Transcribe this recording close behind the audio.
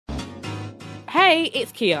Hey,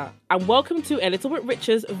 it's Kia, and welcome to A Little Bit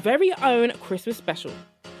Richer's very own Christmas special.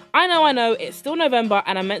 I know, it's still November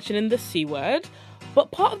and I'm mentioning the C word,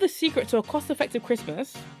 but part of the secret to a cost-effective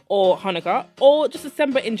Christmas, or Hanukkah, or just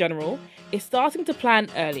December in general, is starting to plan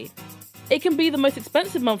early. It can be the most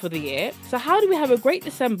expensive month of the year, so how do we have a great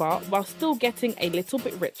December while still getting a little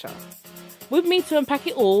bit richer? With me to unpack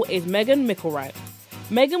it all is Megan Mickelwright.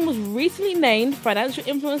 Megan was recently named Financial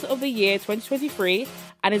Influencer of the Year 2023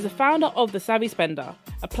 and is the founder of The Savvy Spender,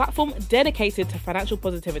 a platform dedicated to financial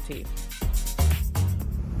positivity.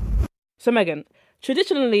 So Megan,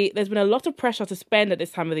 traditionally there's been a lot of pressure to spend at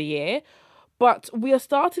this time of the year, but we are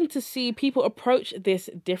starting to see people approach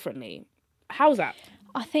this differently. How's that?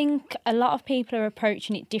 I think a lot of people are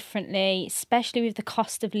approaching it differently, especially with the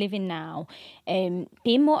cost of living now.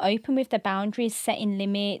 Being more open with their boundaries, setting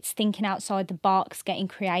limits, thinking outside the box, getting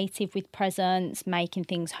creative with presents, making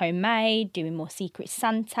things homemade, doing more Secret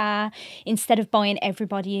Santa. Instead of buying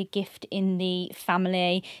everybody a gift in the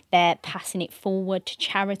family, they're passing it forward to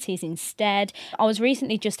charities instead. I was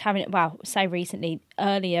recently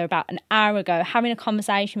earlier, about an hour ago, having a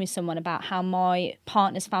conversation with someone about how my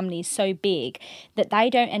partner's family is so big that they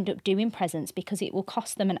don't end up doing presents because it will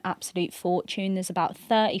cost them an absolute fortune. There's about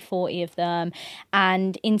 30, 40 of them.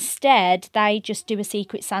 And instead, they just do a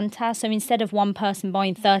Secret Santa. So instead of one person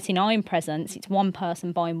buying 39 presents, it's one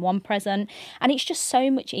person buying one present. And it's just so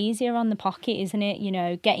much easier on the pocket, isn't it? You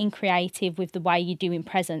know, getting creative with the way you're doing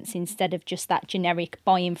presents instead of just that generic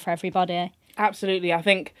buying for everybody. Absolutely. I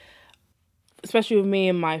think, especially with me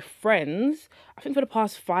and my friends, I think for the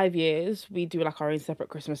past 5 years, we do like our own separate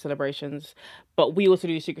Christmas celebrations, but we also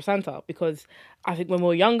do Secret Santa because I think when we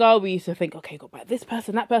were younger, we used to think, okay, go buy this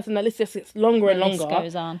person, that person, the list just gets longer and longer. The list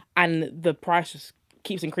goes on. And the price just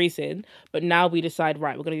keeps increasing. But now we decide,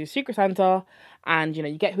 right, we're going to do Secret Santa and,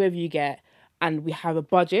 you get whoever you get. And we have a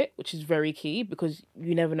budget, which is very key because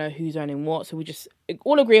you never know who's earning what. So we just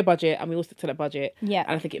all agree a budget and we all stick to that budget. Yeah.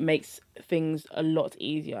 And I think it makes things a lot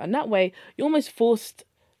easier. And that way, you're almost forced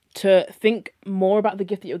to think more about the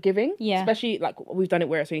gift that you're giving. Yeah. Especially like we've done it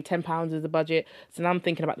where it's only £10 as the budget. So now I'm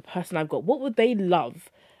thinking about the person I've got. What would they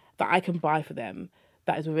love that I can buy for them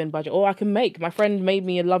that is within budget? Or I can make. My friend made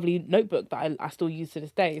me a lovely notebook that I still use to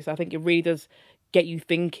this day. So I think it really does get you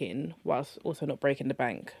thinking whilst also not breaking the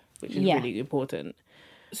bank, which is really important.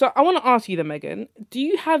 So I want to ask you then, Megan, do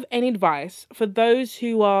you have any advice for those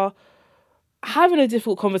who are having a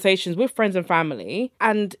difficult conversations with friends and family,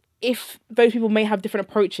 and if those people may have different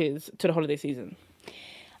approaches to the holiday season?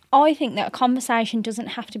 I think that a conversation doesn't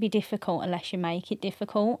have to be difficult unless you make it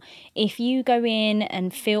difficult. If you go in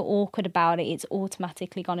and feel awkward about it, it's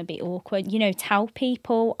automatically going to be awkward. Tell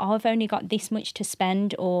people, I've only got this much to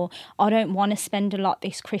spend, or I don't want to spend a lot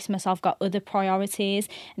this Christmas, I've got other priorities.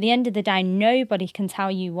 At the end of the day, nobody can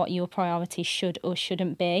tell you what your priorities should or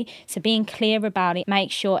shouldn't be. So being clear about it,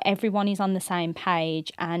 make sure everyone is on the same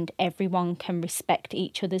page and everyone can respect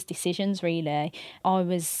each other's decisions, really. I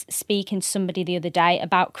was speaking to somebody the other day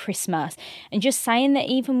about Christmas and just saying that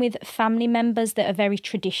even with family members that are very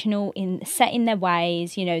traditional in setting their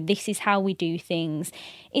ways, this is how we do things,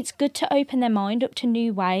 it's good to open their mind up to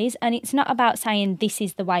new ways. And it's not about saying this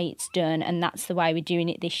is the way it's done and that's the way we're doing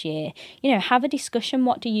it this year. Have a discussion.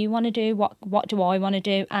 What do you want to do? What do I want to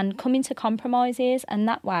do? And come into compromises, and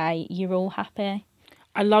that way you're all happy.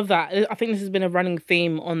 I love that. I think this has been a running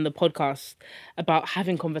theme on the podcast about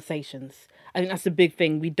having conversations. I think that's the big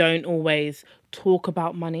thing. We don't always talk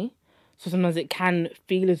about money. So sometimes it can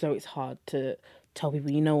feel as though it's hard to tell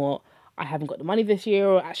people, you know what, I haven't got the money this year,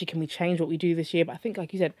 or actually can we change what we do this year? But I think,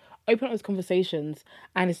 like you said, open up those conversations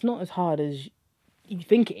and it's not as hard as you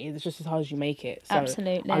think it is. It's just as hard as you make it. So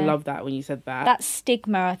absolutely. I love that when you said that. That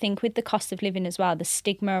stigma, I think with the cost of living as well, the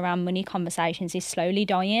stigma around money conversations is slowly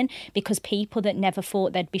dying because people that never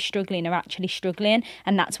thought they'd be struggling are actually struggling.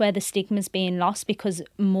 And that's where the stigma's being lost because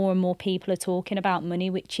more and more people are talking about money,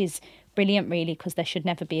 which is brilliant, really, because there should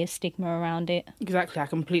never be a stigma around it. Exactly. I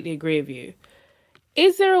completely agree with you.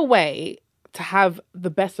 Is there a way to have the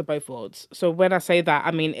best of both worlds? So when I say that,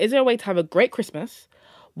 I mean, is there a way to have a great Christmas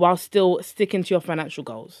while still sticking to your financial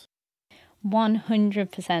goals?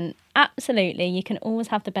 100%. Absolutely. You can always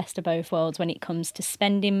have the best of both worlds when it comes to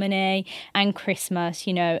spending money and Christmas.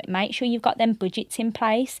 Make sure you've got them budgets in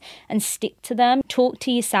place and stick to them. Talk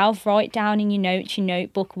to yourself, write down in your notes, your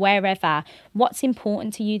notebook, wherever, what's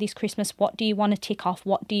important to you this Christmas. What do you want to tick off?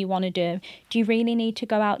 What do you want to do? Do you really need to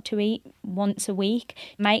go out to eat once a week?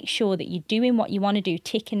 Make sure that you're doing what you want to do,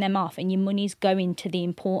 ticking them off, and your money's going to the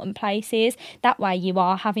important places. That way you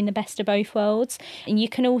are having the best of both worlds. And you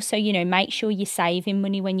can also, make sure you're saving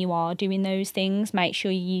money when you are are doing those things. Make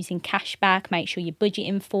sure you're using cash back, make sure you're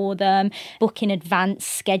budgeting for them, book in advance,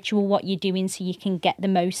 schedule what you're doing so you can get the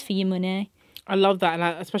most for your money. I love that. And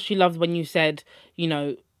I especially loved when you said,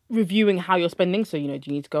 reviewing how you're spending. So, do you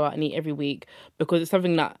need to go out and eat every week? Because it's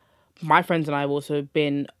something that my friends and I have also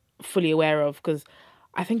been fully aware of. Because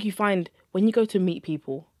I think you find when you go to meet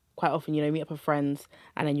people, quite often, meet up with friends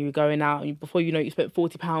and then you're going out and before you know, you spent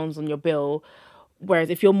 £40 on your bill.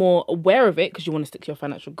 Whereas if you're more aware of it because you want to stick to your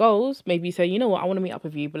financial goals, maybe you say, you know what, I want to meet up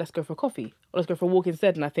with you, but let's go for a coffee or let's go for a walk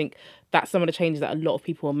instead. And I think that's some of the changes that a lot of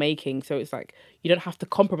people are making. So it's like, you don't have to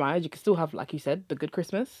compromise. You can still have, like you said, the good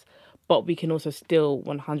Christmas, but we can also still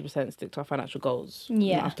 100% stick to our financial goals. Yeah,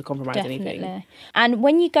 you don't have to compromise anything. And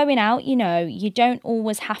when you're going out, you don't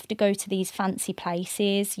always have to go to these fancy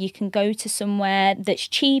places. You can go to somewhere that's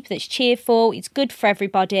cheap, that's cheerful, it's good for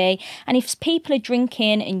everybody. And if people are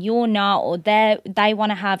drinking and you're not, or they want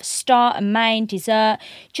to have start and main, dessert,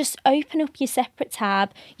 just open up your separate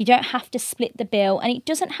tab. You don't have to split the bill. And it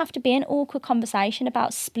doesn't have to be an awkward conversation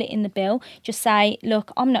about splitting the bill. Just say,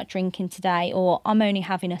 look, I'm not drinking today, or I'm only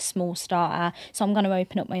having a small starter, so I'm going to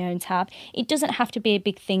open up my own tab. It doesn't have to be a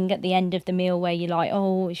big thing at the end of the meal where you're like,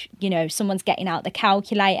 oh, someone's getting out the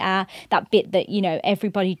calculator, that bit that,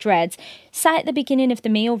 everybody dreads. Say at the beginning of the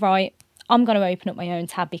meal, right, I'm going to open up my own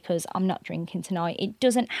tab because I'm not drinking tonight. It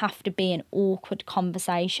doesn't have to be an awkward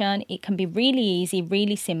conversation. It can be really easy,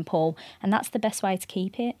 really simple, and that's the best way to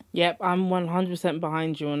keep it. Yep, I'm 100%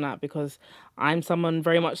 behind you on that because I'm someone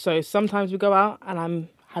very much so. Sometimes we go out and I'm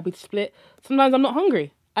happy to split. Sometimes I'm not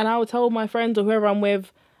hungry. And I would tell my friends or whoever I'm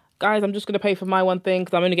with, guys, I'm just going to pay for my one thing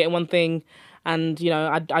because I'm only getting one thing. And,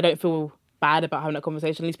 I don't feel bad about having that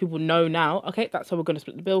conversation. At least people know now, okay, that's how we're going to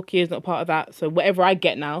split the bill. Kia's not part of that. So whatever I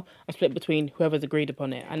get now, I split between whoever's agreed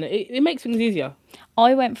upon it. And it makes things easier.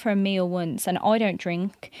 I went for a meal once and I don't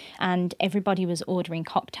drink, and everybody was ordering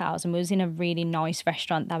cocktails, and we was in a really nice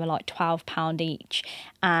restaurant. They were like £12 each,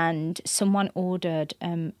 and someone ordered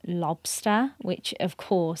lobster, which of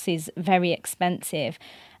course is very expensive.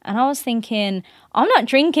 And I was thinking, I'm not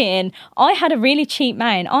drinking. I had a really cheap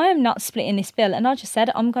main. I am not splitting this bill. And I just said,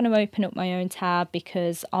 I'm going to open up my own tab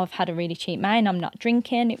because I've had a really cheap main. I'm not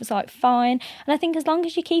drinking. It was like, fine. And I think as long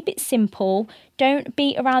as you keep it simple, don't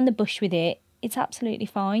beat around the bush with it, it's absolutely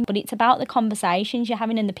fine. But it's about the conversations you're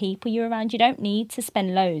having and the people you're around. You don't need to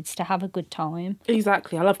spend loads to have a good time.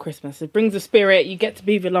 Exactly. I love Christmas. It brings the spirit. You get to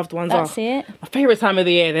be with your loved ones. That's it. My favourite time of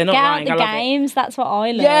the year. They're not lying. Get out the games. That's what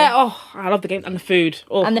I love. Yeah. I love the games and the food.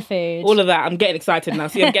 And the food. All of that. I'm getting excited now.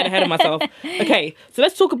 See, I'm getting ahead of myself. Okay. So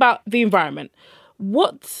let's talk about the environment.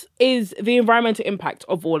 What is the environmental impact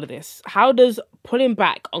of all of this? How does pulling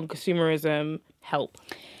back on consumerism help?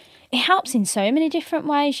 It helps in so many different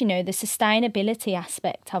ways, the sustainability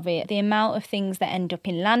aspect of it, the amount of things that end up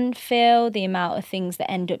in landfill, the amount of things that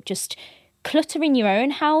end up just cluttering your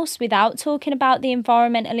own house without talking about the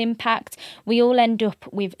environmental impact. We all end up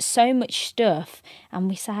with so much stuff and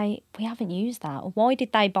we say, we haven't used that. Why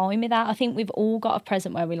did they buy me that? I think we've all got a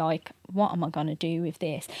present where we're like, what am I going to do with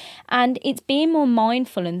this? And it's being more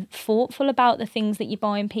mindful and thoughtful about the things that you're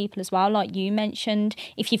buying people as well. Like you mentioned,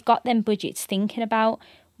 if you've got them budgets, thinking about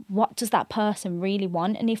what does that person really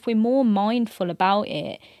want? And if we're more mindful about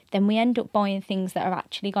it, then we end up buying things that are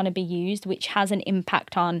actually going to be used, which has an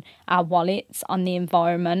impact on our wallets, on the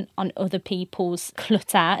environment, on other people's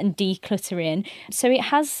clutter and decluttering. So it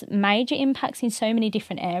has major impacts in so many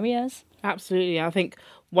different areas. Absolutely. I think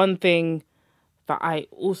one thing that I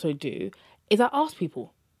also do is I ask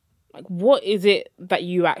people, like, what is it that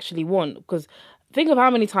you actually want? Because think of how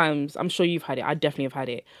many times, I'm sure you've had it, I definitely have had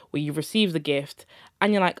it, where you've received the gift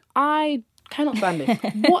and you're like, I cannot stand this.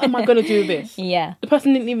 What am I going to do with this? Yeah. The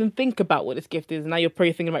person didn't even think about what this gift is. And now you're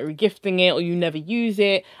probably thinking about regifting it or you never use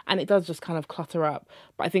it. And it does just kind of clutter up.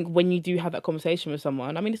 But I think when you do have that conversation with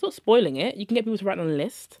someone, I mean, it's not spoiling it. You can get people to write on a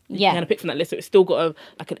list. You can kind of pick from that list. So it's still got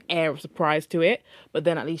an air of surprise to it. But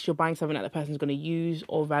then at least you're buying something that the person's going to use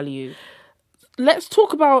or value. Let's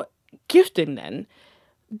talk about gifting then.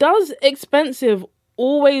 Does expensive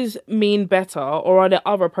always mean better, or are there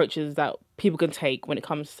other approaches that people can take when it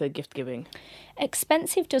comes to gift giving?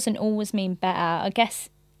 Expensive doesn't always mean better. I guess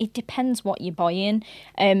it depends what you're buying.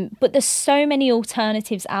 But there's so many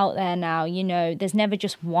alternatives out there now. There's never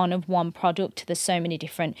just one product. There's so many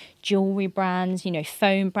different jewellery brands,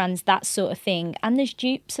 phone brands, that sort of thing. And there's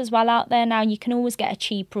dupes as well out there now. You can always get a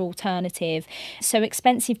cheaper alternative. So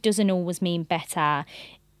expensive doesn't always mean better.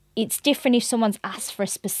 It's different if someone's asked for a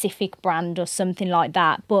specific brand or something like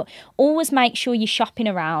that, but always make sure you're shopping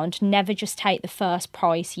around. Never just take the first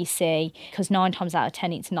price you see, because 9 times out of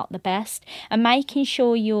 10 it's not the best. And making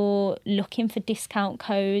sure you're looking for discount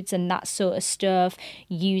codes and that sort of stuff,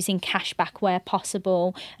 using cashback where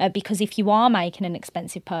possible, because if you are making an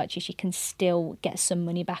expensive purchase, you can still get some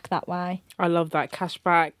money back that way. I love that.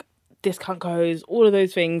 Cashback, discount codes, all of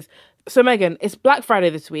those things. So Megan, it's Black Friday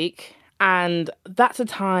this week. And that's a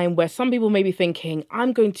time where some people may be thinking,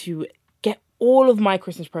 I'm going to get all of my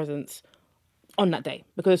Christmas presents on that day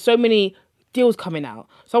because there's so many deals coming out.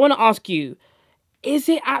 So I want to ask you, is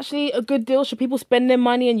it actually a good deal? Should people spend their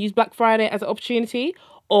money and use Black Friday as an opportunity?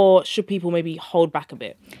 Or should people maybe hold back a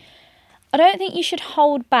bit? I don't think you should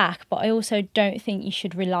hold back, but I also don't think you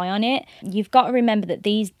should rely on it. You've got to remember that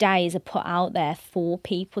these days are put out there for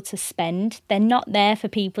people to spend. They're not there for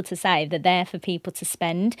people to save, they're there for people to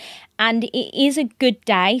spend. And it is a good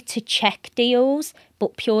day to check deals,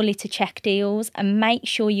 but purely to check deals and make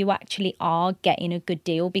sure you actually are getting a good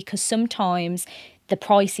deal, because sometimes the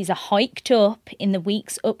prices are hiked up in the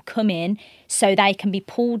weeks upcoming so they can be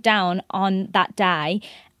pulled down on that day.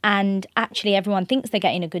 And actually everyone thinks they're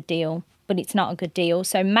getting a good deal, but it's not a good deal.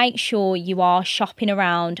 So make sure you are shopping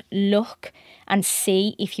around, look and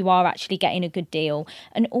see if you are actually getting a good deal.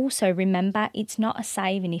 And also remember, it's not a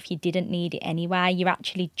saving if you didn't need it anyway. You're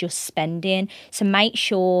actually just spending. So make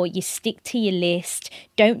sure you stick to your list.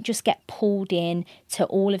 Don't just get pulled in to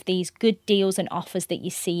all of these good deals and offers that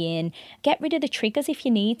you're seeing. Get rid of the triggers if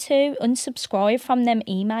you need to. Unsubscribe from them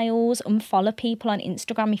emails. Unfollow people on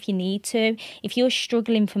Instagram if you need to. If you're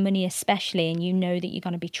struggling for money especially and you know that you're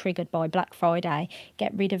going to be triggered by Black Friday,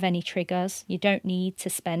 get rid of any triggers. You don't need to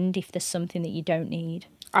spend if there's something that you don't need.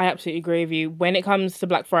 I absolutely agree with you. When it comes to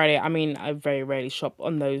Black Friday, I mean, I very rarely shop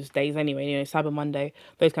on those days anyway, you know, Cyber Monday,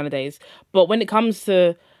 those kind of days. But when it comes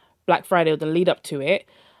to Black Friday or the lead up to it,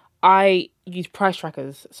 I use price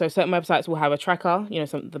trackers. So certain websites will have a tracker, you know,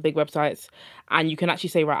 some of the big websites, and you can actually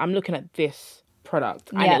say, right, I'm looking at this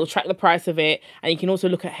product and it will track the price of it. And you can also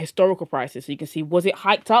look at historical prices. So you can see, was it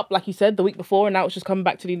hiked up, like you said, the week before and now it's just coming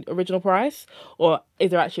back to the original price? Or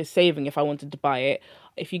is there actually a saving if I wanted to buy it?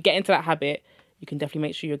 If you get into that habit, you can definitely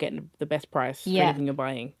make sure you're getting the best price for anything you're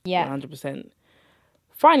buying. Yeah. 100%.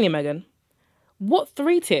 Finally, Megan, what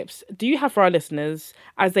 3 tips do you have for our listeners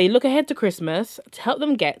as they look ahead to Christmas to help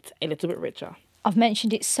them get a little bit richer? I've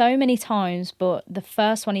mentioned it so many times, but the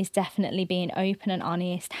first one is definitely being open and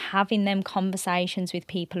honest, having them conversations with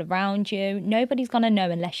people around you. Nobody's going to know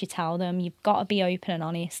unless you tell them. You've got to be open and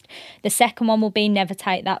honest. The second one will be never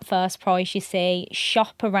take that first price you see.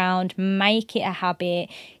 Shop around, make it a habit.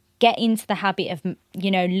 Get into the habit of,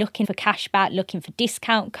 you know, looking for cashback, looking for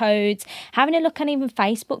discount codes, having a look on even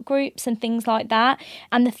Facebook groups and things like that.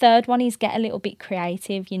 And the third one is get a little bit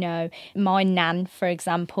creative. You know, my nan, for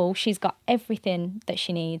example, she's got everything that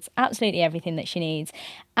she needs, absolutely everything that she needs.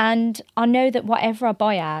 And I know that whatever I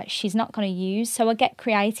buy her, she's not going to use. So I get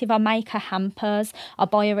creative. I make her hampers. I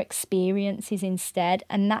buy her experiences instead.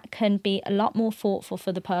 And that can be a lot more thoughtful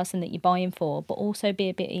for the person that you're buying for, but also be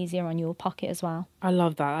a bit easier on your pocket as well. I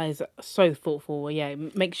love that. That is so thoughtful. Yeah,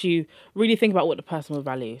 it makes you really think about what the person will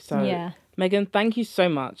value. So, yeah. Megan, thank you so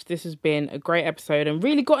much. This has been a great episode and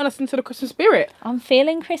really gotten us into the Christmas spirit. I'm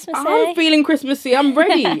feeling Christmassy. I'm feeling Christmassy. I'm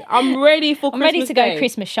ready. I'm ready for Christmas. I'm ready to go Day.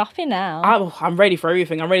 Christmas shopping now. I'm ready for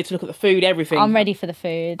everything. I'm ready to look at the food, everything. I'm ready for the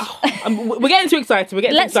food. We're getting too excited.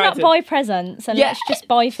 Let's not buy presents and let's just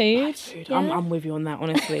buy food. Yeah. I'm with you on that,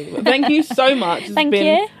 honestly. Thank you so much. It's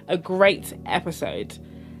been a great episode.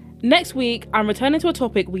 Next week, I'm returning to a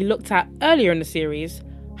topic we looked at earlier in the series,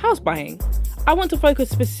 house buying. I want to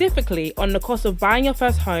focus specifically on the cost of buying your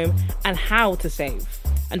first home and how to save.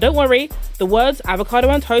 And don't worry, the words avocado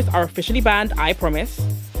and toast are officially banned, I promise.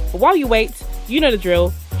 But while you wait, you know the drill.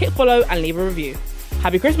 Hit follow and leave a review.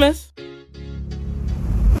 Happy Christmas!